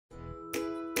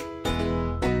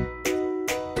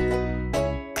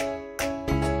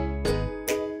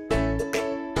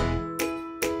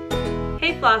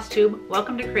Flosstube.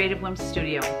 Welcome to Creative Whims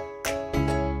Studio.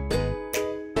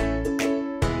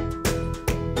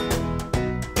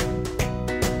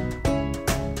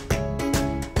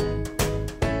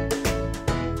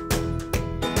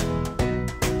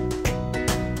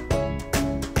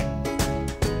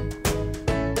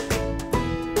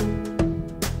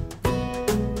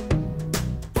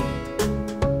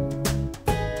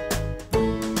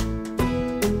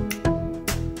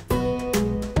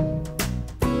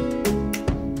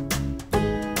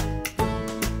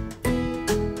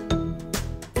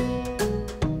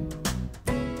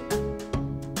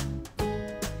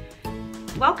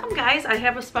 Welcome guys, I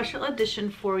have a special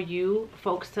edition for you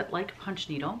folks that like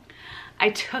Punchneedle. I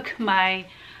took my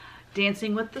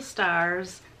Dancing with the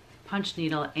Stars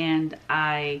Punchneedle and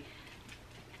I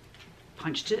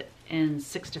punched it in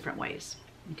 6 different ways,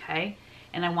 okay?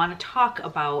 And I want to talk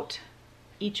about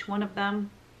each one of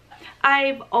them.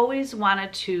 I've always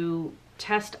wanted to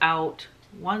test out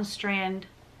 1 strand,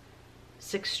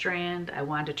 6 strand. I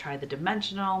wanted to try the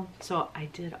dimensional, so I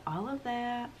did all of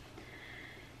that.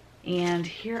 And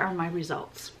here are my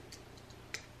results.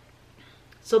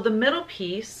 So the middle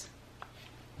piece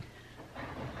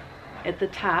at the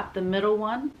top, the middle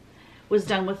one, was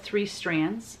done with 3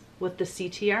 strands with the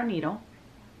CTR needle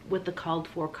with the called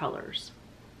for colors.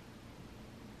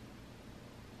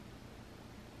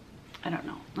 I don't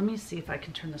know. Let me see if I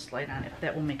can turn this light on, if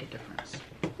that will make a difference.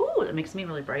 Ooh, it makes me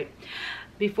really bright.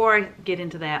 Before I get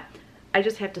into that, I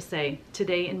just have to say,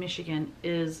 today in Michigan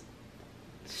is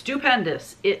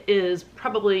stupendous. It is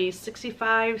probably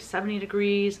 65, 70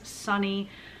 degrees, sunny,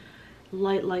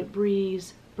 light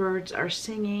breeze. Birds are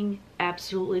singing,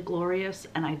 absolutely glorious,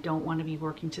 and I don't want to be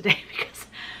working today because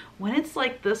when it's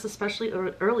like this, especially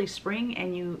early spring,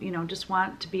 and you know, just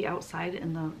want to be outside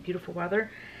in the beautiful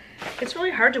weather, it's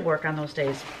really hard to work on those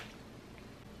days.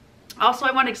 Also,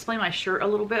 I want to explain my shirt a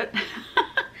little bit.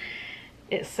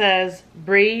 It says,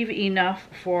 "Brave enough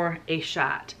for a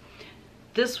shot."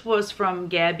 This was from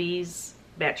Gabby's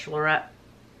bachelorette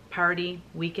party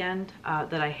weekend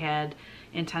that I had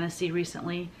in Tennessee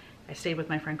recently. I stayed with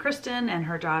my friend Kristen and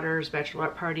her daughter's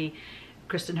bachelorette party.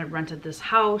 Kristen had rented this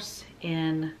house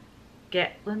in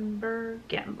Gatlinburg,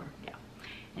 yeah.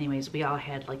 Anyways, we all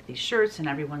had like these shirts and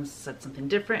everyone said something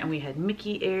different, and we had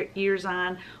Mickey ears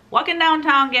on, walking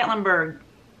downtown Gatlinburg.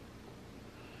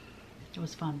 It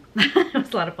was fun. It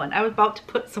was a lot of fun. I was about to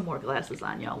put some more glasses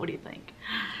on, y'all. What do you think?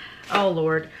 Oh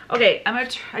Lord. Okay,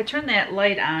 I turned that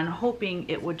light on hoping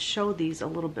it would show these a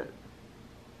little bit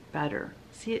better.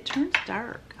 See, it turns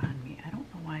dark on me. I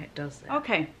don't know why it does that.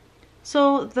 Okay,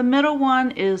 so the middle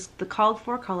one is the called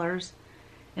for colors,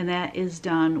 and that is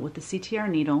done with the CTR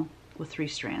needle with 3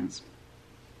 strands.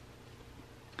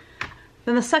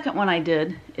 Then the second one I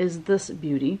did is this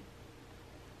beauty,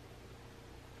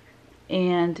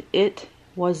 and it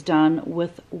was done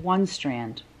with 1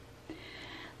 strand.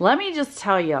 Let me just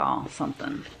tell y'all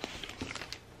something.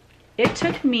 It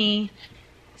took me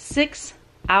 6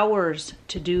 hours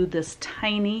to do this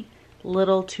tiny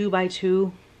little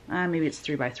 2x2, maybe it's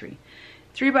 3x3,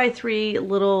 3x3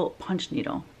 little punch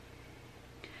needle,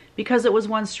 because it was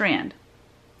 1 strand.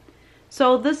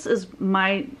 So this is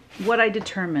what I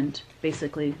determined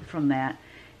basically from that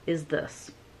is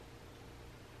this.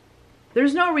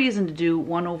 There's no reason to do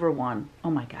 1/1.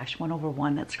 Oh my gosh,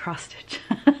 1/1, that's cross stitch.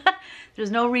 There's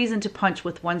no reason to punch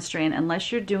with 1 strand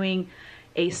unless you're doing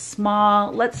a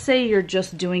small, let's say you're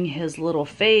just doing his little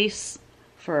face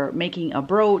for making a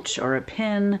brooch or a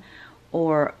pin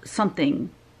or something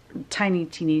tiny,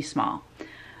 teeny small.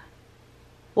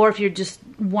 Or if you're just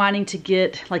wanting to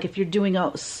get, like if you're doing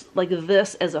like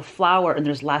this as a flower and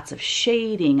there's lots of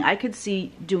shading, I could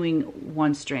see doing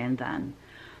 1 strand then.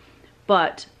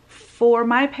 But for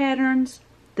my patterns,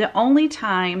 the only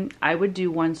time I would do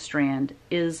 1 strand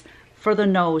is for the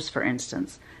nose, for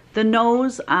instance. The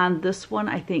nose on this one,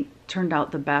 I think, turned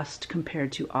out the best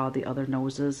compared to all the other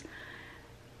noses.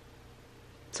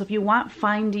 So if you want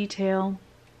fine detail,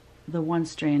 the 1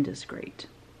 strand is great.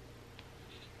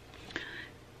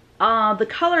 The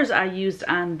colors I used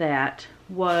on that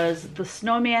was the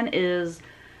snowman is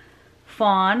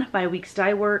Fawn by Weeks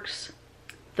Dye Works.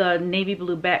 The navy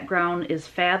blue background is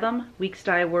Fathom, Weeks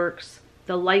Dye Works.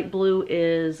 The light blue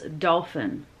is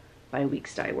Dolphin by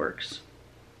Weeks Dye Works.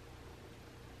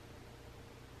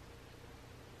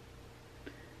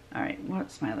 All right,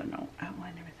 what's my other note?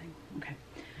 Outline everything. Okay.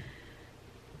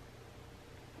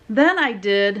 Then I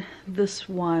did this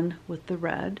one with the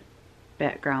red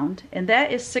background, and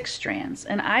that is 6 strands,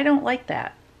 and I don't like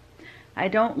that. I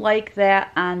don't like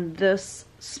that on this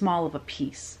small of a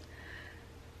piece.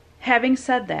 Having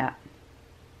said that,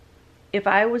 if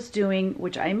I was doing,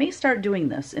 which I may start doing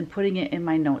this and putting it in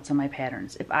my notes on my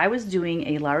patterns, if I was doing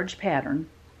a large pattern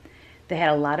that had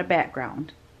a lot of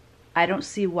background, I don't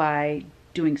see why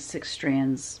doing 6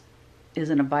 strands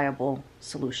isn't a viable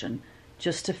solution,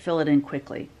 just to fill it in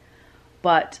quickly.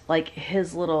 But like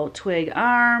his little twig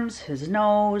arms, his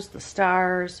nose, the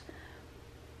stars,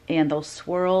 and those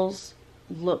swirls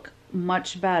look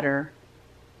much better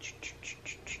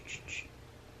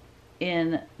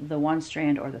in the 1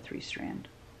 strand or the 3 strand.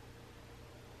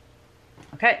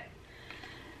 Okay.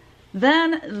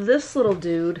 Then this little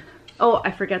dude, oh,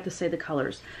 I forgot to say the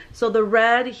colors. So the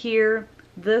red here,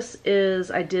 this is,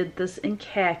 I did this in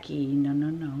khaki.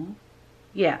 No.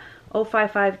 Yeah,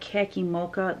 055 khaki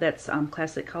mocha. That's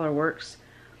Classic Color Works.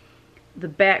 The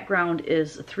background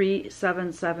is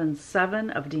 3777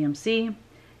 of DMC.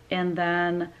 And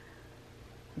then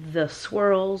the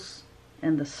swirls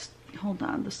and the, hold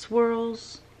on, the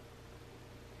swirls.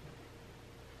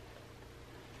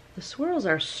 The swirls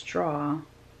are straw.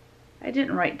 I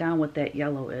didn't write down what that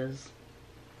yellow is.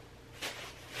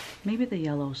 Maybe the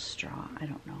yellow's straw. I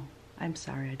don't know. I'm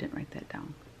sorry, I didn't write that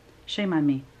down. Shame on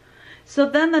me. So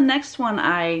then the next one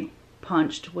I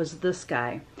punched was this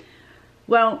guy.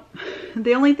 Well,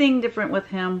 the only thing different with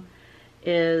him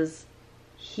is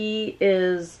he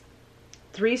is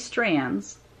 3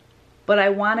 strands, but I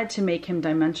wanted to make him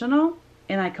dimensional,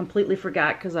 and I completely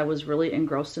forgot because I was really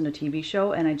engrossed in a TV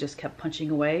show and I just kept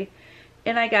punching away.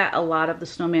 And I got a lot of the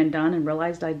snowman done and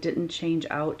realized I didn't change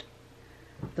out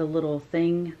the little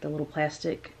thing, the little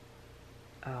plastic,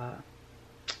 what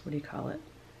do you call it?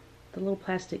 The little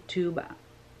plastic tube.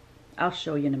 I'll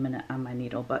show you in a minute on my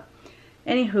needle, but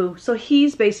anywho, so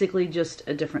he's basically just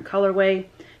a different colorway.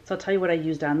 So I'll tell you what I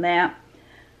used on that.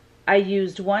 I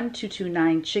used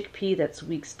 1229 chickpea, that's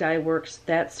Weeks Dye Works.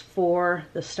 That's for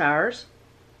the stars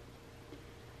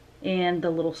and the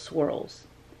little swirls.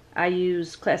 I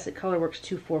used Classic Color Works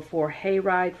 244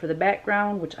 Hayride for the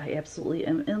background, which I absolutely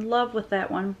am in love with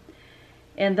that one.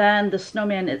 And then the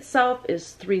snowman itself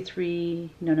is the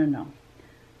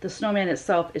snowman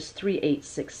itself is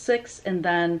 3866, and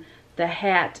then the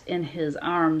hat in his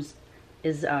arms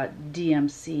is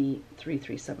DMC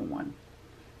 3371.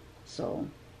 So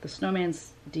the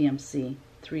snowman's DMC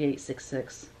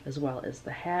 3866, as well as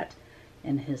the hat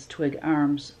and his twig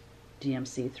arms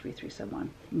DMC 3371.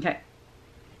 Okay.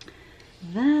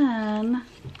 Then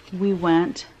we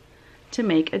went to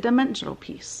make a dimensional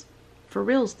piece for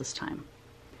reals this time.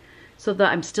 So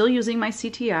I'm still using my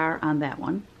CTR on that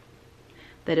one.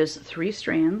 That is 3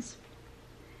 strands.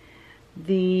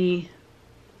 The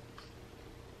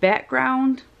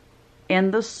background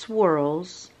and the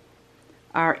swirls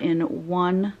are in at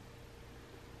one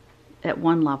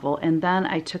level, and then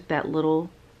I took that little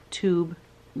tube,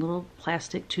 little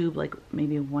plastic tube, like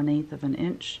maybe 1/8 of an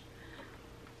inch,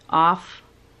 off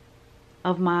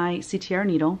of my CTR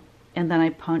needle, and then I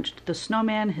punched the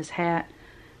snowman, his hat,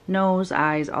 nose,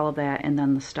 eyes, all of that, and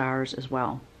then the stars as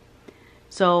well.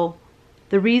 So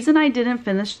the reason I didn't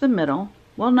finish the middle,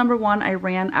 well, number one, I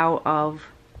ran out of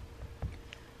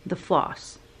the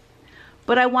floss,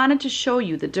 but I wanted to show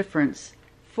you the difference.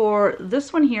 For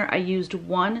this one here, I used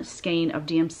 1 skein of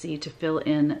DMC to fill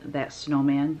in that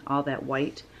snowman, all that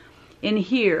white. In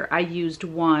here, I used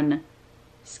 1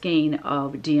 skein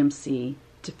of DMC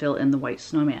to fill in the white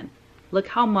snowman. Look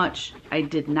how much I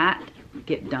did not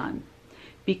get done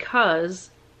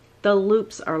because the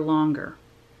loops are longer.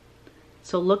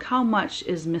 So look how much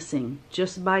is missing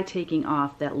just by taking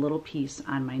off that little piece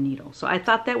on my needle. So I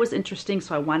thought that was interesting,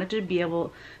 so I wanted to be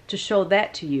able to show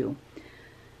that to you.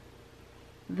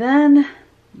 Then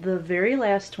the very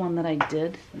last one that I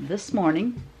did this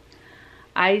morning,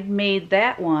 I made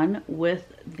that one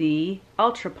with the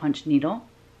Ultra Punch needle.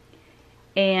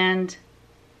 And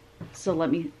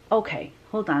so okay,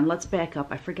 hold on, let's back up.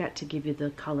 I forgot to give you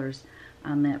the colors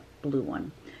on that blue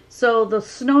one. So the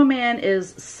snowman is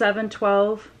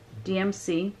 712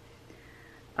 DMC.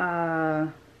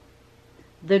 The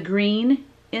green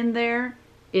in there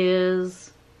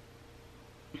is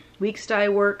Weeks Dye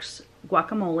Works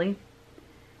Guacamole.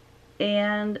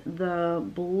 And the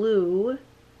blue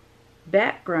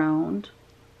background,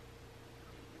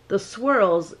 the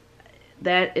swirls,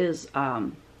 that is,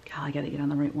 God, I gotta get on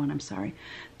the right one, I'm sorry.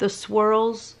 The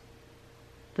swirls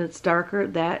that's darker,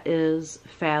 that is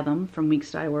Fathom from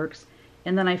Weeks Dye Works.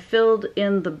 And then I filled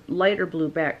in the lighter blue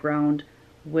background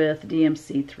with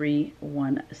DMC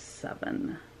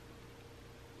 317.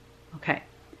 Okay,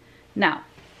 now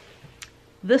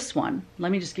this one,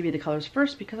 let me just give you the colors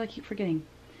first because I keep forgetting.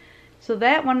 So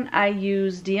that one I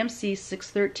use DMC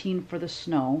 613 for the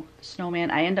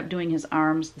snowman. I end up doing his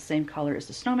arms the same color as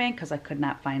the snowman because I could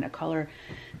not find a color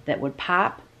that would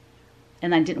pop.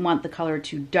 And I didn't want the color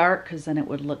too dark because then it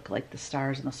would look like the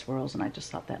stars and the swirls, and I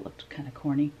just thought that looked kind of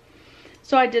corny.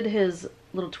 So I did his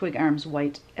little twig arms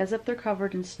white as if they're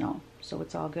covered in snow. So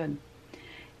it's all good.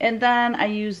 And then I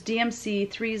used DMC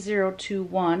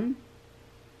 3021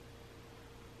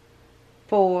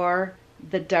 for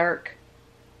the dark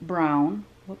brown.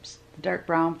 Whoops, the dark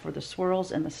brown for the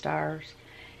swirls and the stars.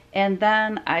 And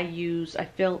then I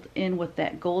filled in with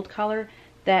that gold color.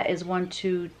 That is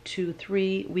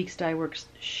 1-2-2-3 Weeks Dye Works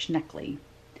Schneckley.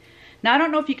 Now I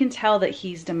don't know if you can tell that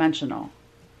he's dimensional.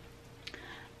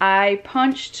 I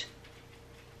punched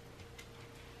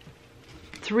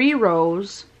 3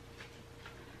 rows.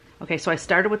 Okay, so I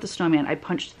started with the snowman. I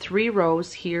punched 3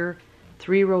 rows here,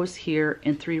 3 rows here,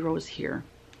 and 3 rows here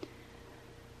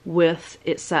with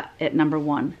it set at number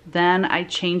 1. Then I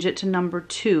change it to number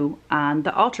 2 on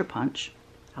the Ultra Punch.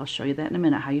 I'll show you that in a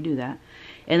minute, how you do that.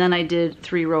 And then I did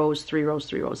 3 rows, 3 rows,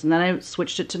 3 rows. And then I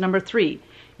switched it to number 3.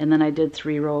 And then I did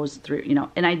 3 rows, 3, you know.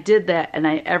 And I did that, and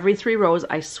every 3 rows,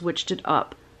 I switched it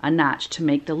up a notch to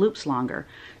make the loops longer.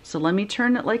 So let me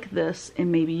turn it like this,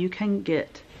 and maybe you can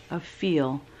get a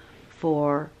feel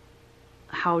for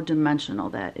how dimensional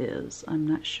that is. I'm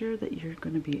not sure that you're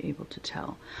going to be able to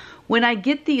tell. When I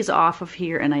get these off of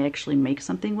here and I actually make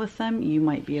something with them, you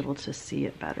might be able to see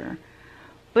it better.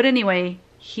 But anyway,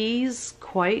 he's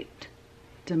quite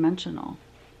dimensional.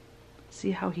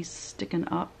 See how he's sticking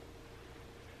up?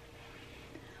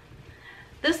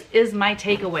 This is my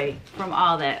takeaway from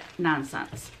all that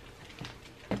nonsense.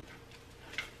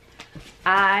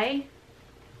 I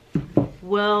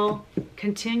will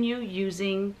continue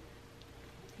using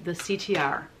the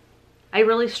CTR. I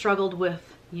really struggled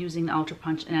with using the Ultra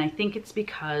Punch, and I think it's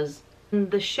because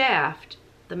the shaft,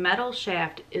 the metal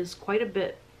shaft, is quite a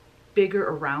bit bigger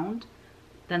around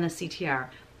than the CTR.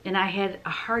 And I had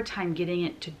a hard time getting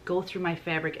it to go through my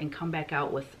fabric and come back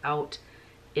out without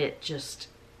it just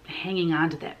hanging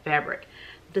on to that fabric.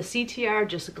 The CTR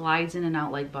just glides in and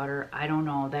out like butter. I don't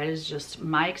know. That is just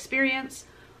my experience.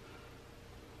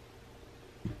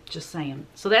 Just saying.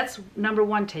 So that's number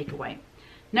 1 takeaway.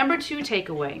 Number 2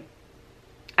 takeaway.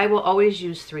 I will always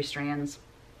use 3 strands.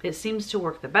 It seems to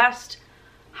work the best.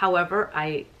 However,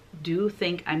 I do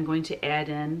think I'm going to add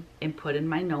in and put in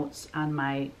my notes on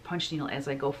my punch needle as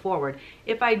I go forward.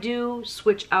 If I do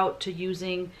switch out to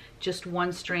using just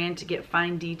 1 strand to get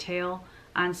fine detail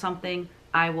on something,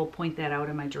 I will point that out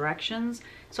in my directions.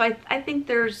 So I think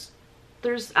there's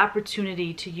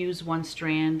opportunity to use 1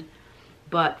 strand,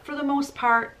 but for the most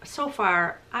part, so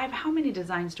far, how many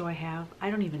designs do I have? I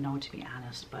don't even know, to be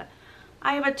honest, but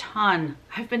I have a ton.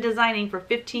 I've been designing for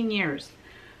 15 years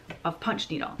of punch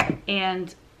needle,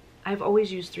 and I've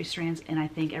always used 3 strands, and I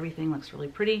think everything looks really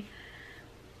pretty.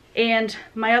 And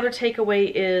my other takeaway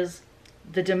is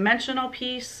the dimensional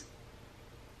piece.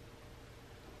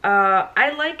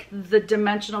 I like the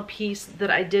dimensional piece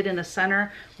that I did in the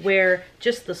center, where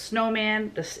just the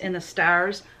snowman and the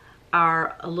stars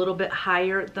are a little bit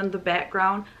higher than the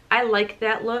background. I like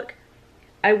that look.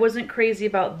 I wasn't crazy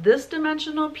about this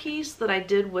dimensional piece that I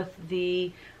did with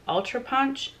the Ultra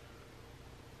Punch.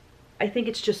 I think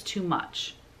it's just too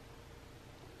much.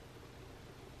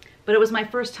 But it was my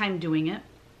first time doing it,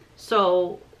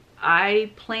 so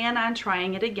I plan on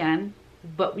trying it again,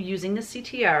 but using the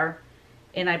CTR,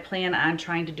 and I plan on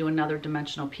trying to do another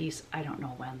dimensional piece. I don't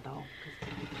know when, though.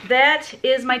 That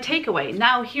is my takeaway.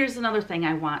 Now, here's another thing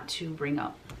I want to bring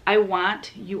up. I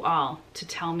want you all to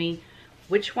tell me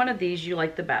which one of these you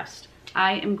like the best.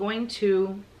 I am going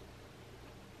to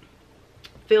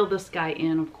fill this guy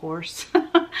in, of course.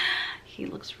 He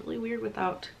looks really weird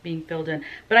without being filled in.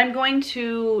 But I'm going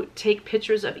to take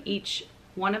pictures of each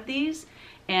one of these.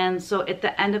 And so at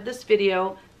the end of this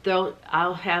video,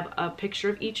 I'll have a picture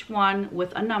of each one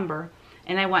with a number.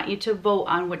 And I want you to vote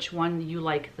on which one you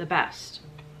like the best.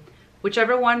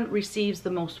 Whichever one receives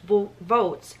the most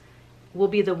votes will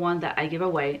be the one that I give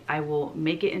away. I will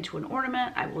make it into an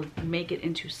ornament. I will make it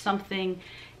into something.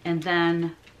 And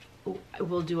then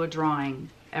we'll do a drawing.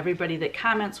 Everybody that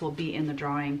comments will be in the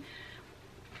drawing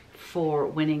for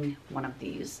winning one of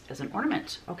these as an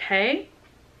ornament, okay?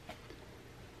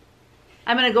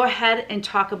 I'm gonna go ahead and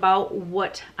talk about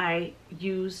what I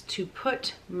use to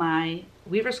put my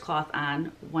weaver's cloth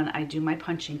on when I do my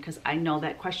punching, because I know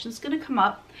that question's gonna come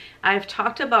up. I've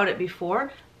talked about it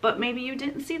before, but maybe you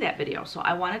didn't see that video, so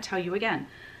I wanna tell you again.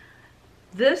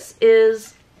 This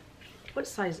is, what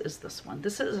size is this one?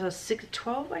 This is a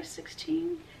 12 by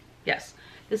 16? Yes,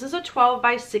 this is a 12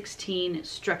 by 16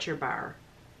 stretcher bar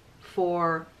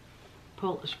for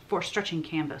stretching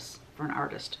canvas for an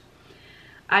artist.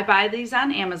 I buy these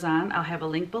on Amazon. I'll have a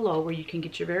link below where you can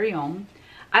get your very own.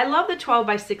 I love the 12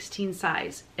 by 16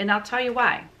 size, and I'll tell you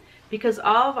why. Because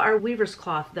all of our weaver's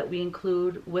cloth that we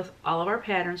include with all of our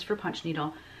patterns for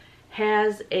Punchneedle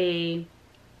has a,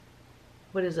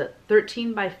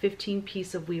 13 by 15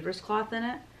 piece of weaver's cloth in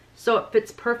it. So it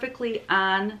fits perfectly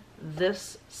on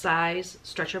this size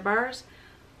stretcher bars.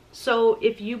 So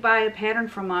if you buy a pattern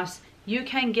from us, you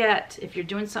can get, if you're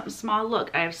doing something small,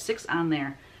 look, I have 6 on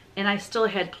there, and I still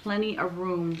had plenty of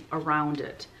room around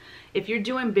it. If you're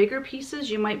doing bigger pieces,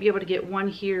 you might be able to get one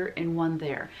here and one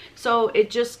there. So it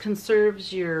just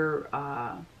conserves your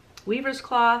weaver's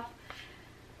cloth.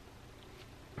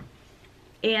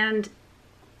 And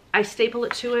I staple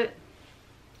it to it,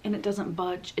 and it doesn't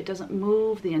budge. It doesn't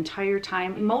move the entire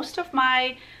time. Most of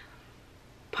my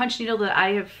punch needle that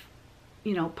I have,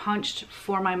 you know, punched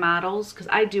for my models, because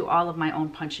I do all of my own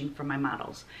punching for my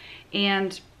models.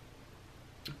 And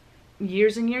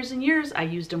years and years and years, I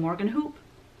used a Morgan hoop.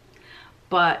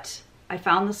 But I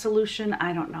found the solution,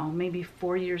 I don't know, maybe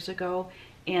 4 years ago,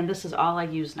 and this is all I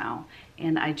use now.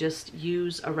 And I just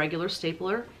use a regular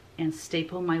stapler and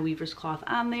staple my weaver's cloth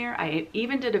on there. I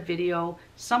even did a video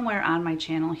somewhere on my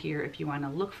channel here if you want to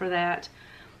look for that.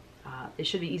 It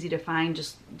should be easy to find.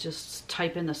 Just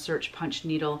type in the search punch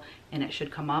needle and it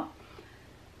should come up.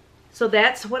 So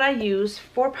that's what I use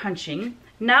for punching.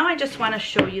 Now I just want to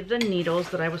show you the needles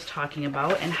that I was talking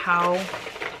about and how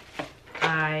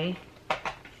I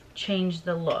change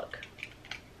the look.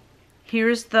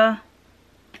 Here's the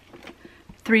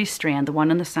 3-strand, the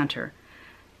one in the center.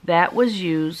 That was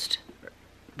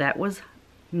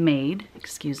made,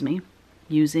 excuse me,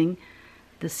 using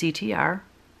the CTR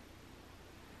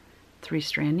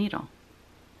 3-strand needle.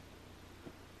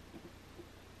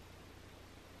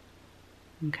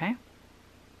 Okay.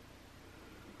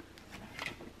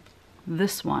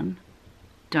 This one,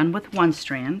 done with 1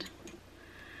 strand,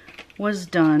 was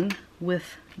done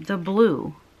with the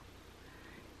blue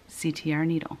CTR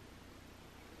needle.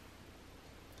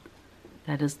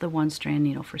 That is the 1-strand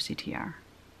needle for CTR.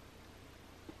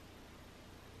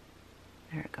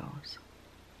 There it goes.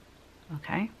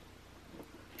 Okay.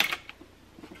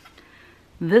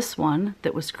 This one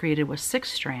that was created with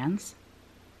 6 strands,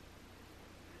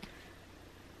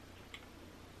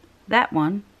 that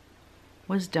one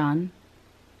was done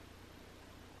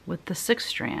with the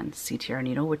 6-strand CTR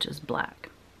needle, which is black.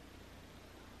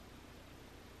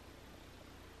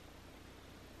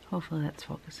 Hopefully that's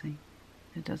focusing.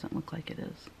 It doesn't look like it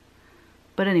is.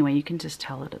 But anyway, you can just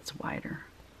tell that it's wider.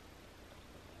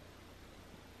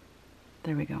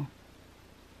 There we go.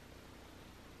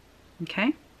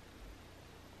 Okay.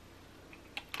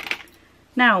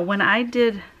 Now, when I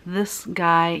did this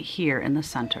guy here in the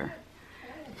center,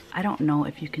 I don't know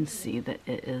if you can see that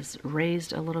it is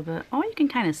raised a little bit. Oh, you can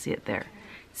kind of see it there.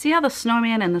 See how the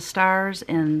snowman and the stars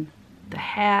and the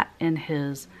hat and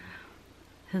his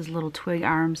little twig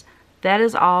arms, that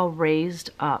is all raised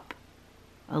up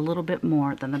a little bit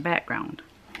more than the background.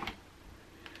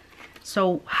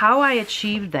 So how I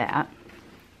achieved that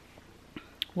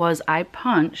was I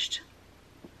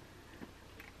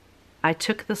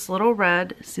took this little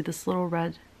red, see this little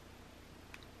red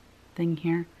thing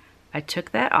here? I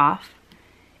took that off,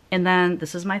 and then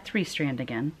this is my 3-strand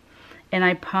again, and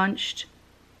I punched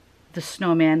the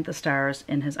snowman, the stars,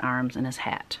 in his arms and his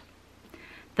hat.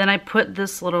 Then I put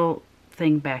this little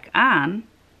thing back on,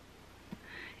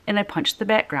 and I punched the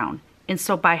background. And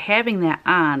so by having that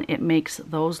on, it makes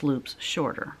those loops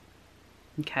shorter.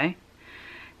 Okay?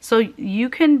 So you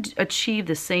can achieve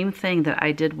the same thing that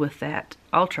I did with that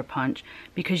Ultra Punch,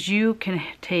 because you can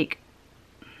take,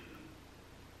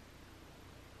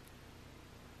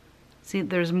 see,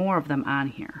 there's more of them on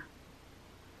here.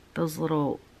 Those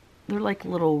little, they're like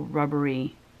little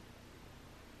rubbery,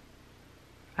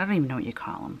 I don't even know what you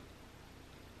call them.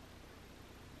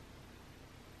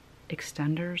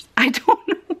 Extenders? I don't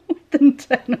know the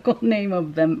technical name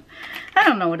of them. I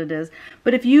don't know what it is.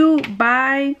 But if you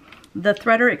buy the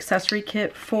threader accessory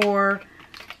kit for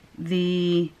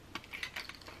the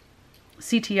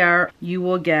CTR, you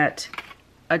will get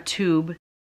a tube.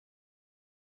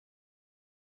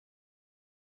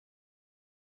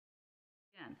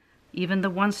 Even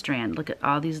the 1-strand, look at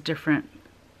all these different,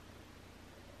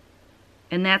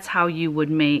 and that's how you would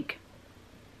make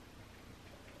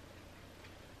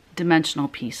dimensional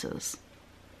pieces,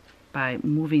 by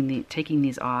taking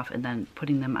these off and then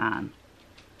putting them on.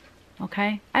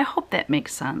 Okay, I hope that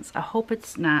makes sense. I hope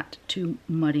it's not too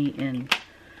muddy and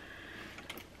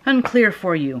unclear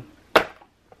for you.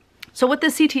 So with the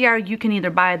CTR, you can either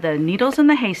buy the needles in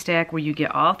the haystack where you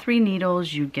get all 3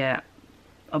 needles, you get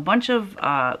a bunch of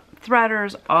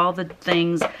threaders, all the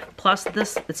things, plus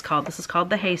this is called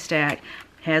the haystack,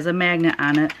 has a magnet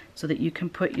on it so that you can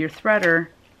put your threader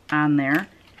on there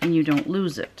and you don't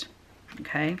lose it,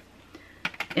 okay?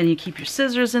 And you keep your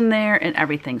scissors in there and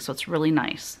everything, so it's really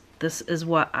nice. This is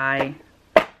what I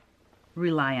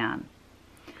rely on.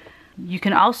 You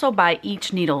can also buy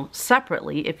each needle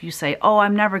separately. If you say, oh,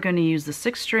 I'm never going to use the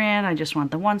 6 strand, I just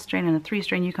want the 1 strand and the 3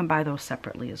 strand, you can buy those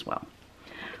separately as well.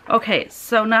 Okay,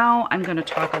 so now I'm going to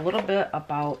talk a little bit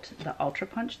about the Ultra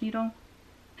Punch needle.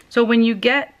 So when you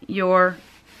get your,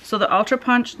 so the Ultra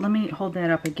Punch, let me hold that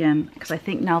up again, because I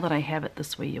think now that I have it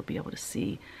this way, you'll be able to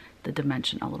see the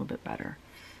dimension a little bit better.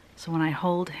 So when I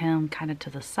hold him kind of to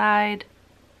the side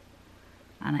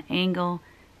on an angle,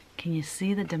 can you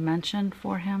see the dimension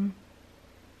for him?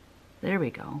 There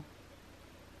we go.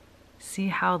 See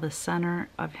how the center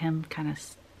of him kind of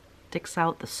sticks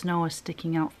out? The snow is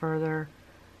sticking out further.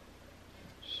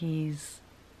 He's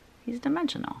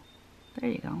dimensional. There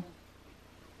you go.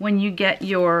 When you get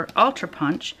your Ultra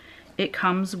Punch, it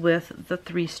comes with the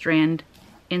 3 strand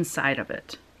inside of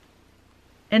it.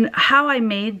 And how I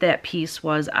made that piece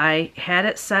was I had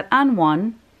it set on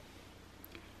 1,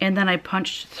 and then I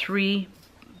punched 3,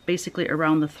 basically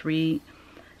around the 3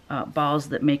 balls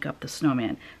that make up the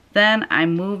snowman. Then I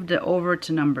moved it over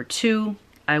to number 2.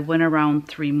 I went around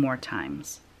 3 more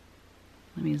times.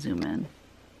 Let me zoom in.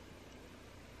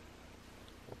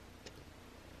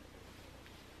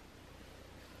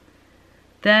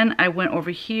 Then I went over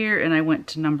here and I went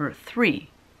to number 3.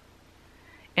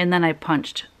 And then I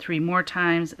punched 3 more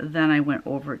times. Then I went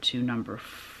over to number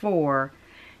 4.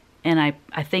 And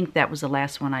I think that was the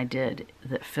last one I did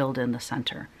that filled in the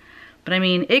center. But I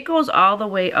mean, it goes all the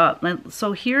way up.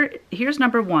 So here's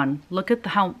number 1. Look at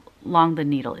how long the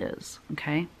needle is,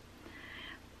 okay?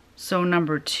 So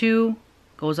number 2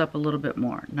 goes up a little bit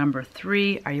more. Number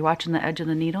 3, are you watching the edge of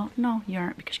the needle? No, you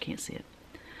aren't because you can't see it.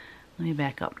 Let me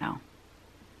back up now.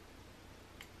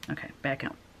 Okay, back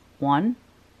up. 1,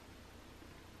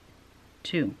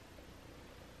 2,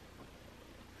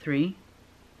 3,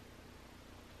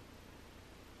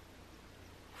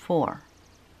 4.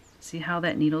 See how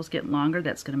that needle's getting longer?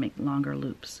 That's going to make longer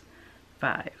loops.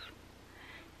 5.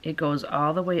 It goes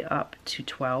all the way up to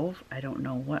 12. I don't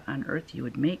know what on earth you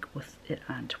would make with it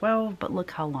on 12, but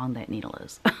look how long that needle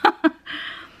is.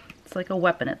 It's like a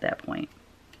weapon at that point.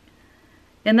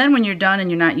 And then when you're done and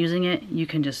you're not using it, you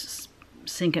can just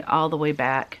sink it all the way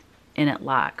back and it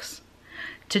locks.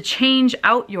 To change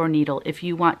out your needle, if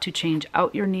you want to change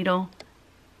out your needle,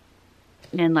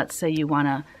 and let's say you want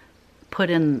to put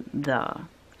in the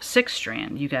 6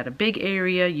 strand, you got a big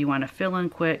area you want to fill in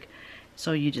quick,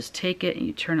 so you just take it and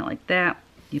you turn it like that.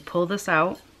 You pull this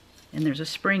out and there's a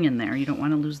spring in there. You don't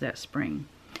want to lose that spring.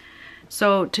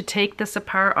 So to take this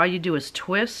apart, all you do is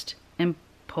twist and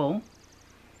pull.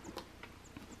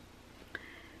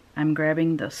 I'm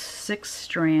grabbing the 6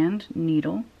 strand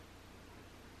needle.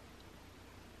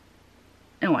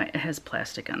 Oh, it has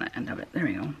plastic on the end of it. There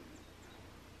we go.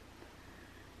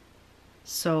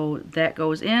 So that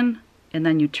goes in, and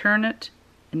then you turn it,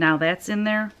 and now that's in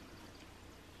there.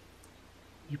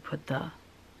 You put the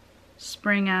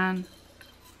spring on,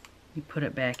 you put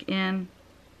it back in.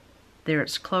 There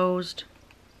it's closed.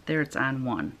 There it's on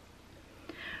 1.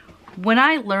 When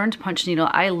I learned Punchneedle,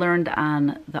 I learned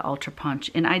on the Ultra Punch,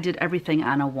 and I did everything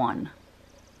on a 1.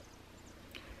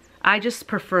 I just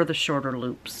prefer the shorter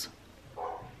loops.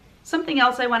 Something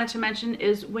else I wanted to mention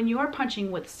is when you are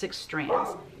punching with 6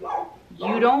 strands,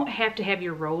 you don't have to have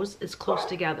your rows as close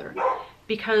together,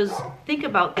 because think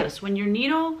about this, when your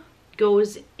needle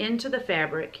goes into the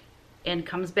fabric and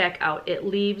comes back out, it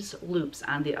leaves loops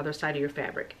on the other side of your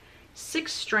fabric.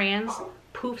 6 strands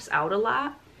poofs out a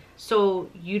lot, so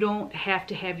you don't have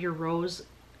to have your rows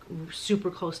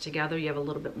super close together. You have a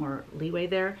little bit more leeway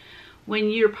there. When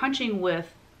you're punching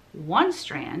with 1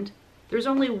 strand, there's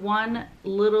only 1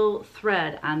 little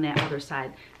thread on that other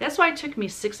side. That's why it took me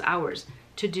 6 hours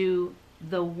to do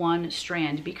the 1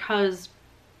 strand, because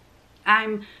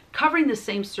I'm covering the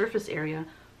same surface area,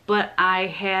 but I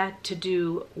had to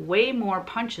do way more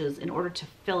punches in order to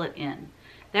fill it in.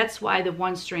 That's why the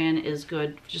 1 strand is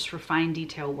good just for fine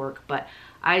detail work, but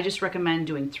I just recommend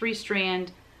doing 3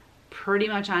 strand pretty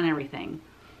much on everything,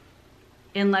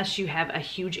 unless you have a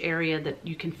huge area that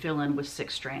you can fill in with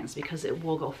 6 strands, because it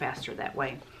will go faster that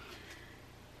way.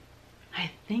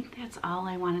 I think that's all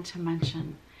I wanted to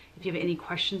mention. If you have any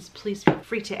questions, please feel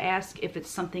free to ask. If it's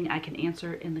something I can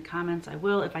answer in the comments, I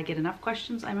will. If I get enough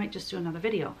questions, I might just do another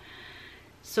video.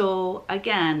 So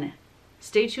again,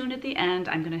 Stay tuned at the end.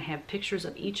 I'm going to have pictures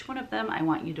of each one of them. I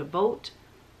want you to vote.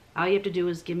 All you have to do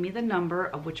is give me the number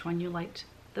of which one you liked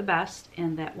the best,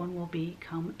 and that one will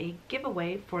become a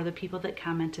giveaway for the people that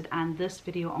commented on this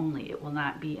video only. It will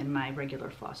not be in my regular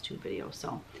Flosstube video.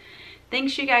 So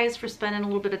thanks you guys for spending a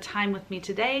little bit of time with me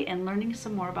today and learning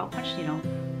some more about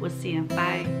Punchneedle. We'll see you.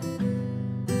 Bye.